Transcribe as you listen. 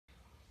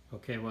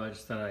Okay, well, I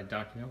just thought I'd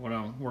document what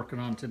I'm working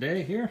on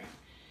today here.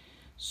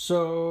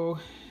 So,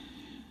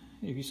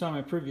 if you saw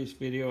my previous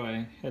video,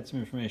 I had some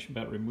information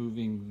about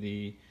removing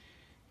the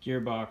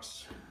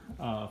gearbox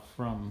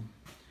from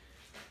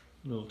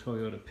a little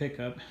Toyota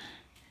pickup.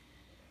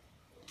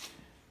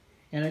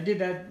 And I did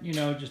that, you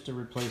know, just to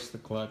replace the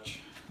clutch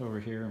over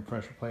here and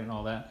pressure plate and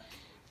all that.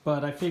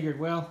 But I figured,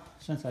 well,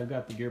 since I've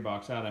got the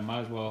gearbox out, I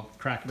might as well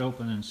crack it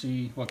open and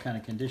see what kind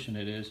of condition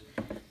it is.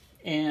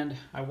 And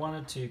I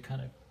wanted to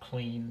kind of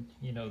clean,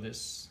 you know,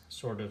 this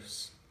sort of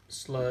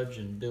sludge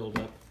and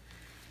buildup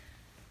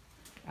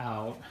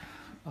out.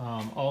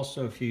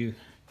 Also, if you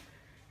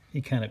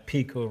kind of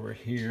peek over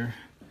here,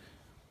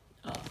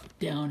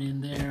 down in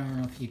there, I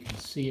don't know if you can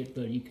see it,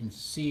 but you can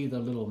see the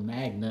little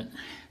magnet.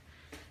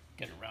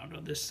 Get around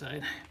on this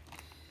side.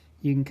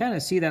 You can kind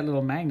of see that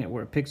little magnet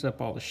where it picks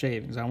up all the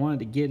shavings. I wanted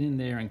to get in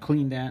there and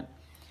clean that.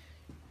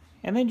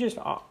 And then just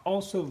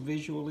also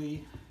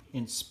visually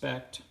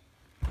inspect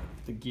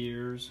the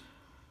gears.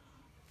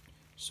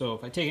 So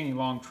if I take any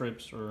long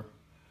trips or,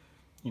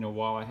 you know,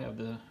 while I have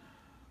the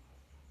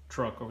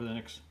truck over the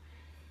next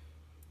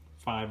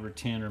 5 or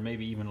 10 or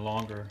maybe even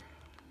longer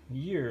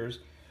years,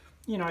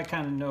 you know, I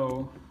kind of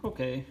know,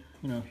 okay,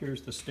 you know,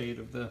 here's the state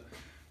of the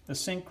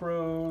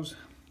synchros,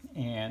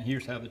 and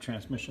here's how the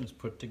transmission's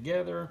put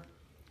together.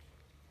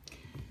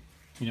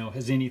 You know,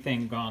 has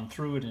anything gone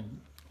through it and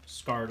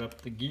scarred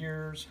up the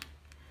gears?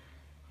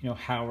 You know,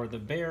 how are the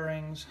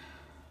bearings?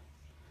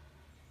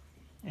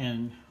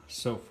 And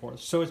so forth.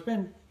 So it's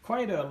been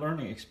quite a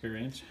learning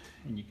experience,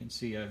 and you can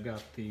see I've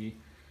got the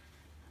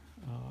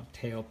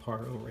tail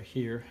part over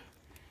here.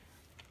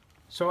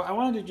 So I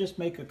wanted to just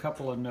make a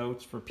couple of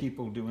notes for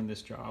people doing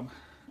this job.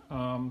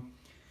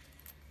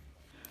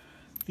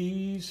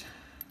 These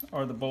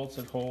are the bolts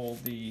that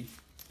hold the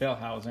bell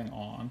housing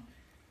on,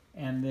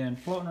 and then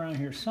floating around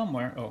here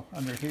somewhere, oh,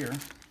 under here,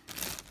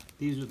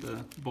 these are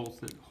the bolts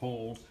that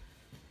hold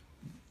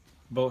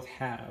both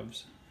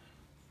halves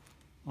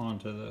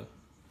onto the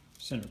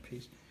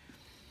centerpiece.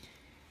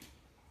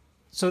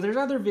 So there's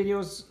other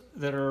videos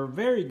that are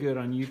very good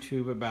on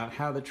YouTube about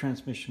how the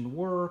transmission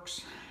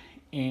works,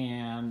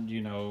 and,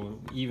 you know,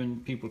 even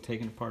people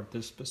taking apart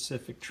this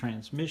specific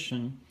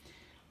transmission.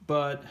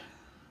 But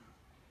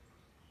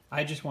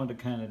I just wanted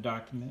to kind of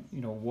document,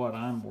 you know, what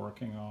I'm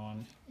working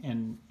on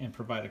and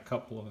provide a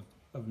couple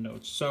of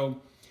notes. So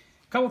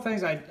a couple of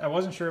things I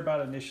wasn't sure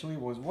about initially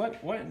was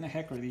what in the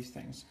heck are these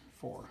things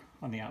for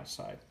on the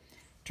outside?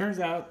 Turns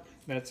out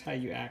that's how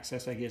you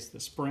access, I guess,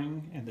 the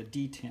spring and the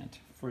detent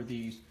for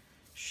these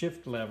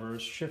shift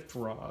levers, shift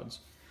rods.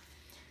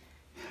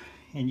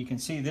 And you can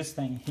see this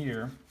thing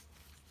here.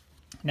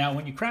 Now,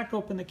 when you crack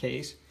open the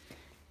case,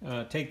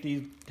 take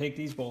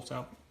these bolts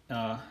out.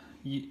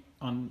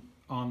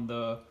 On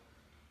the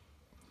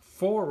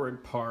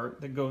forward part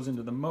that goes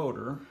into the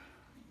motor,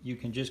 you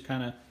can just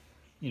kind of,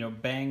 you know,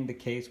 bang the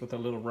case with a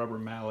little rubber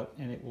mallet,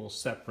 and it will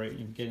separate.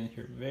 You can get in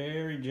here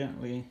very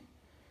gently,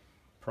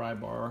 pry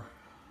bar,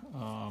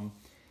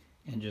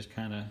 and just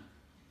kind of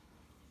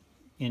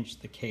inch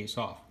the case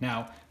off.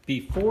 Now,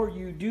 before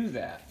you do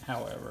that,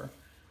 however,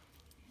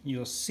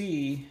 you'll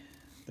see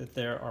that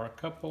there are a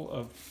couple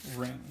of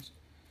rings,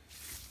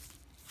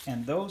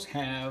 and those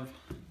have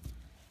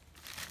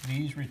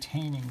these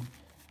retaining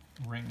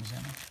rings in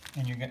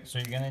it, and so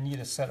you're going to need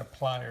a set of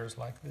pliers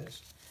like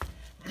this.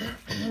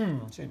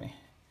 Excuse me.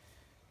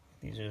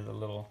 These are the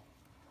little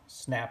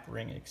snap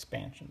ring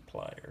expansion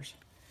pliers.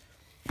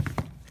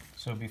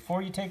 So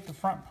before you take the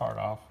front part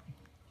off,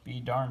 be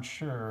darn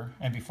sure,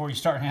 and before you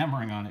start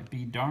hammering on it,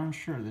 be darn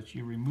sure that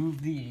you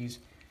remove these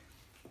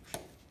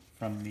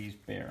from these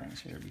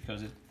bearings here,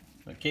 because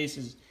the case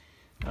is,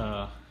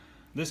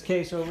 this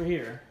case over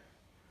here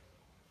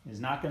is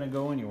not going to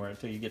go anywhere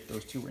until you get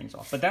those 2 rings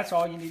off. But that's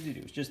all you need to do,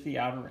 is just the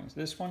outer rings.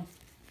 This one,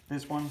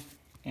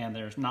 and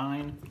there's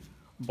 9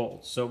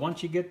 bolts. So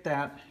once you get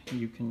that,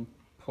 you can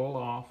pull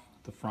off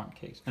the front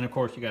case. And of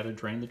course, you got to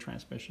drain the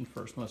transmission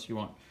first, unless you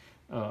want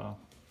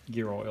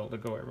gear oil to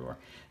go everywhere.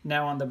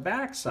 Now on the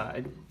back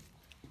side,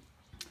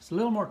 it's a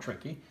little more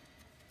tricky.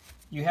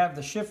 You have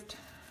the shift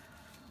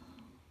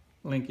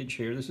linkage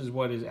here. This is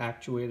what is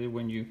actuated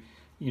when you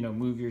know,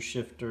 move your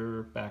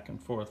shifter back and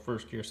forth,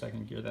 first gear,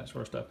 second gear, that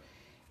sort of stuff.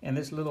 And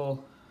this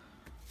little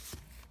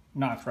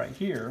notch right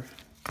here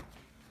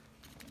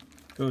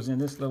goes in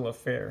this little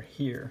affair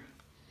here.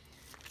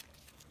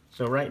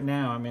 So right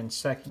now I'm in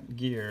second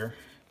gear,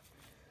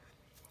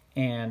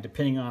 and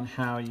depending on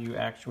how you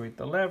actuate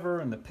the lever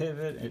and the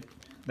pivot,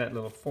 that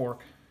little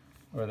fork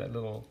or that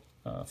little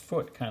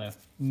foot kind of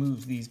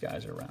moves these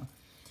guys around.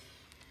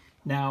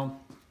 Now,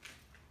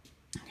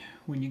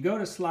 when you go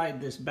to slide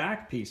this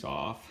back piece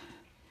off,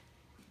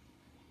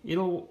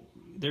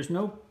 there's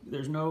no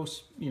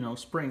you know,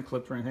 spring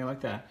clips or anything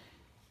like that,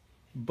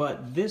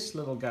 but this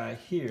little guy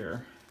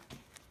here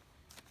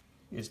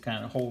is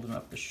kind of holding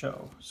up the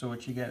show. So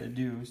what you got to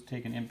do is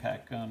take an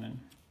impact gun and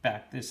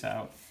back this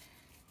out,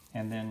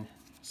 and then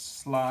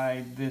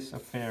slide this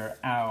affair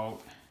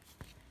out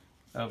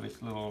of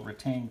its little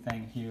retain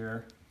thing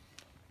here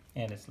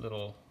and its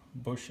little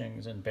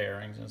bushings and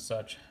bearings and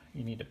such,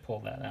 you need to pull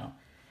that out.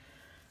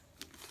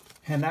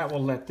 And that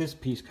will let this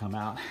piece come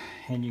out,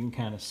 and you can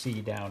kind of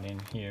see down in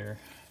here.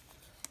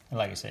 And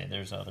like I say,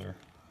 there's other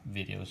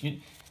videos.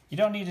 You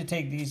don't need to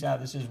take these out.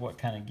 This is what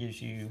kind of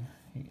gives you,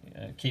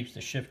 keeps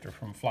the shifter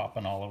from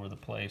flopping all over the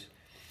place.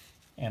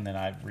 And then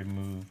I've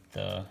removed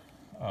the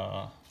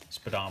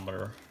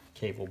speedometer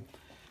cable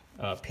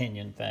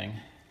pinion thing.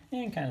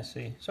 And you can kind of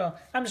see. So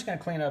I'm just going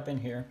to clean up in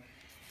here.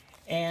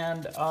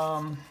 And,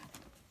 oh,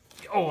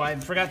 I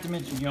forgot to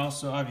mention, you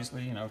also,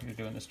 obviously, you know, if you're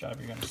doing this job,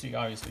 you're going to see,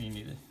 obviously, you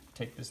need to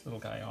take this little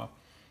guy off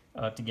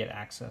to get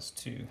access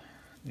to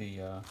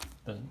the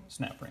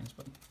snap rings.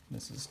 But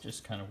this is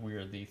just kind of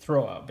where the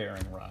throwout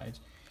bearing rides.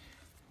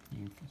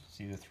 You can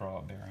see the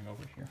throwout bearing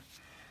over here.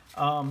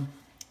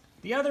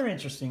 The other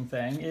interesting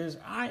thing is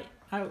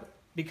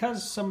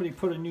because somebody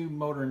put a new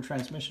motor and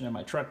transmission in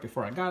my truck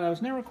before I got it, I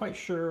was never quite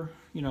sure,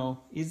 you know,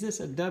 is this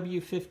a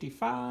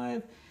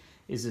W55?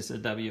 Is this a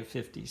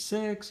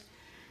W56?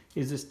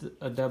 Is this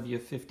a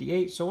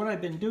W58? So what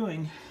I've been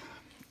doing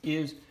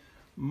is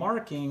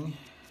marking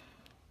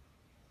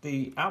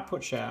the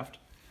output shaft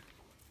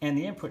and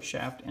the input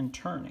shaft and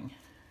turning.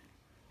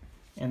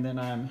 And then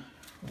I'm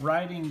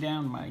writing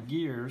down my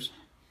gears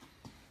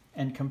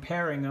and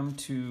comparing them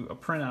to a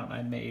printout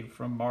I made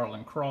from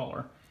Marlin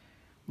Crawler.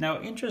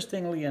 Now,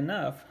 interestingly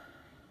enough,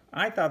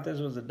 I thought this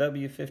was a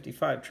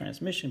W55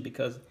 transmission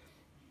because,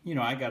 you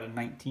know, I got a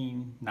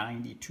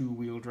 1992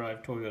 wheel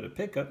drive Toyota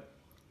pickup,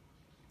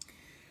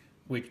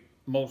 which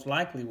most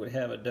likely would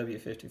have a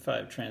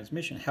W55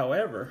 transmission.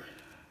 However,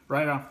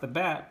 right off the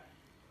bat,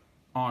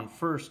 on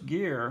first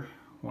gear,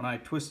 when I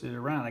twisted it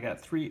around, I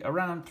got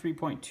around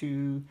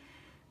 3.2,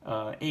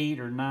 8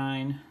 or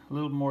 9, a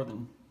little more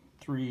than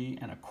 3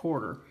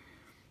 1/4.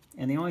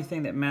 And the only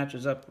thing that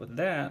matches up with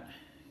that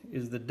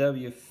is the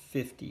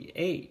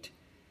W58.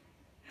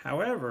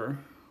 However,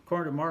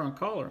 according to Marlin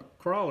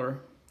Crawler,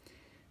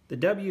 the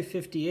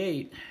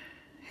W58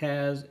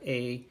 has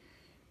a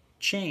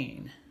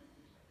chain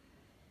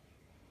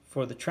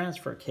for the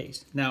transfer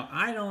case. Now,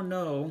 I don't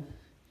know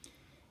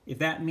if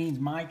that means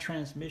my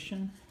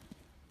transmission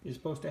is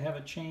supposed to have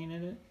a chain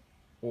in it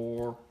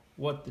or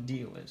what the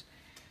deal is.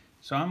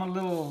 So I'm a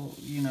little,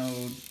 you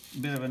know,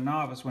 bit of a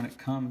novice when it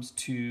comes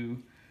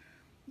to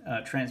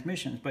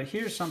transmissions. But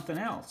here's something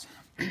else.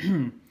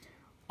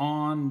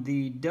 On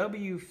the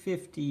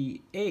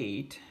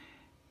W58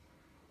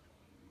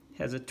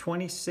 has a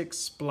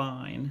 26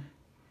 spline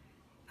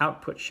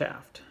output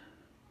shaft.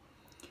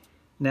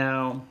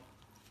 Now,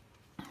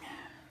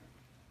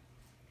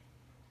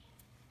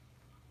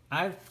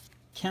 I've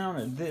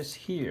counted this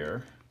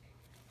here,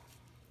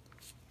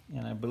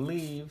 and I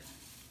believe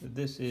that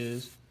this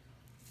is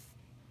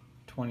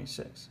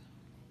 26.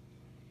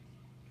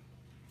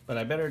 But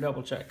I better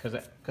double check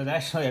because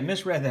actually I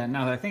misread that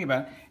now that I think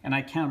about it, and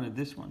I counted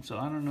this one. So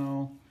I don't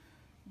know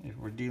if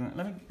we're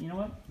dealing. You know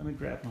what? Let me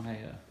grab my.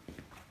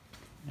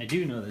 I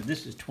do know that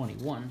this is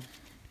 21.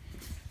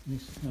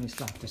 Let me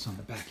slap this on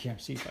the back here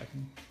and see if I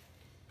can.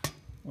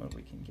 What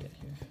we can get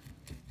here.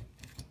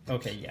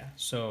 Okay, yeah.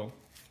 So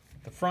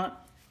the front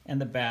and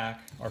the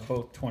back are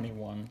both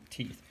 21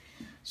 teeth.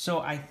 So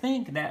I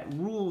think that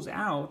rules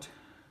out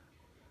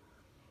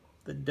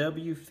the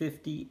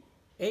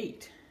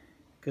W58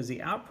 because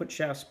the output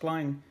shaft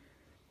spline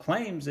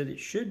claims that it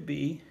should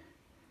be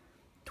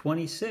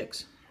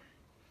 26.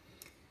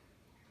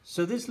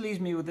 So this leaves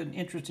me with an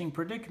interesting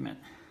predicament.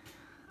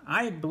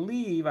 I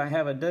believe I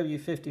have a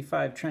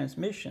W55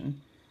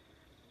 transmission,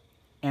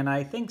 and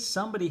I think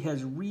somebody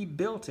has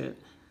rebuilt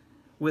it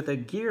with a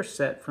gear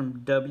set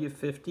from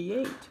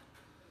W58.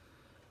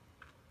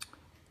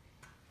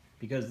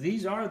 Because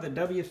these are the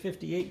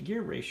W58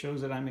 gear ratios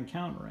that I'm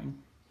encountering.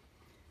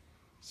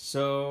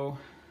 So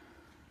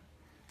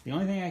the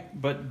only thing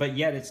but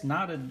yet it's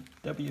not a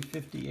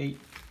W58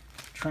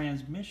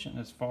 transmission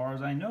as far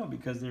as I know,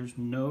 because there's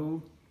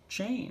no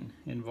chain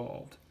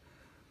involved.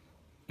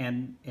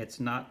 And it's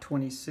not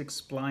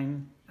 26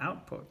 spline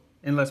output,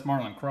 unless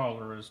Marlin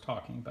Crawler is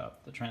talking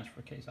about the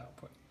transfer case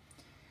output.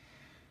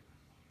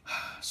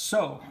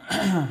 So,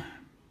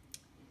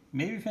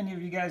 maybe if any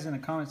of you guys in the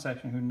comment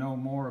section who know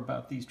more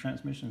about these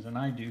transmissions than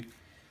I do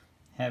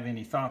have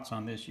any thoughts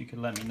on this, you could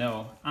let me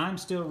know. I'm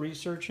still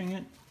researching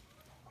it.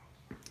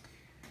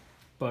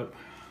 But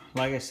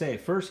like I say,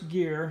 first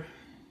gear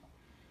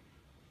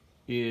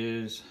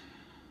is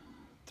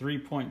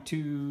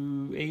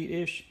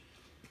 3.28-ish,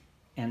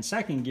 and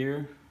second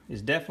gear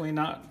is definitely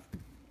not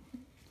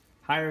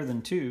higher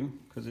than 2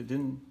 because it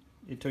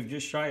took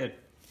just shy of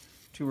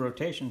 2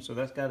 rotations, so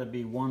that's got to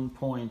be 1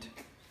 point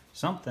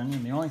something,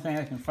 and the only thing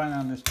I can find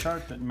on this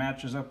chart that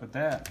matches up with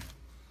that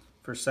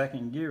for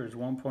second gear is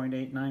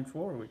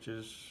 1.894, which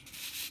is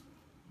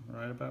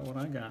right about what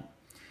I got.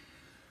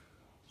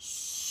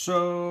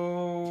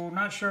 So,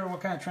 not sure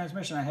what kind of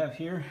transmission I have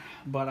here,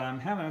 but I'm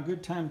having a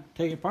good time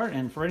taking it apart.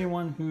 And for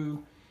anyone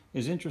who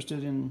is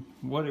interested in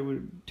what it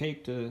would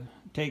take to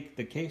take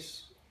the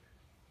case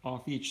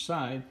off each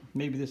side,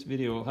 maybe this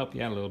video will help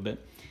you out a little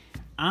bit.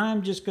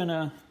 I'm just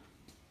gonna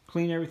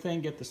clean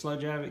everything, get the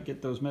sludge out of it,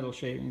 get those metal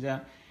shavings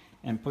out,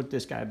 and put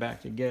this guy back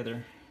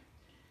together.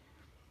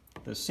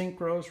 The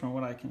synchros, from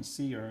what I can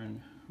see, are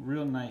in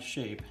real nice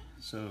shape,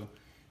 so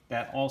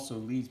that also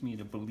leads me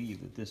to believe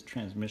that this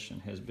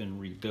transmission has been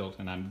rebuilt,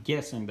 and I'm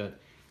guessing that,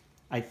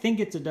 I think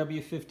it's a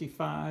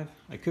W55.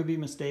 I could be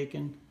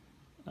mistaken.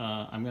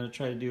 I'm going to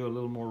try to do a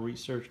little more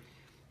research.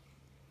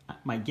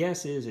 My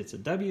guess is it's a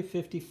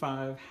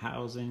W55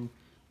 housing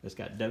that's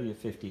got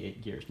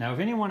W58 gears. Now, if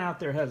anyone out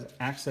there has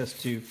access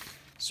to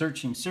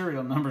searching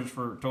serial numbers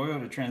for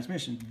Toyota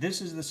transmission, this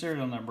is the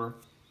serial number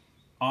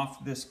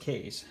off this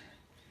case.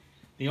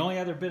 The only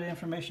other bit of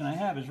information I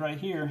have is right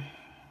here.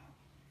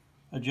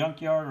 A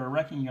junkyard or a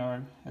wrecking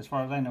yard, as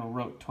far as I know,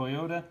 wrote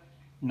Toyota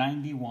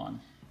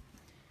 91.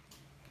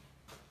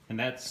 And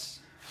that's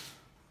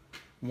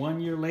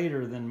 1 year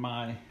later than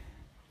my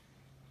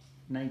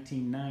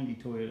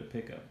 1990 Toyota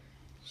pickup.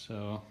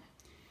 So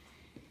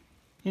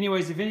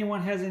anyways, if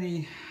anyone has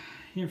any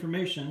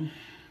information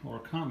or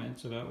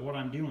comments about what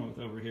I'm dealing with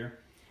over here,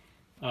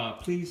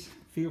 please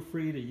feel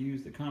free to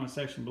use the comment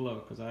section below,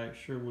 because I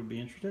sure would be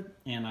interested.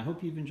 And I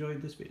hope you've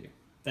enjoyed this video.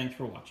 Thanks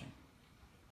for watching.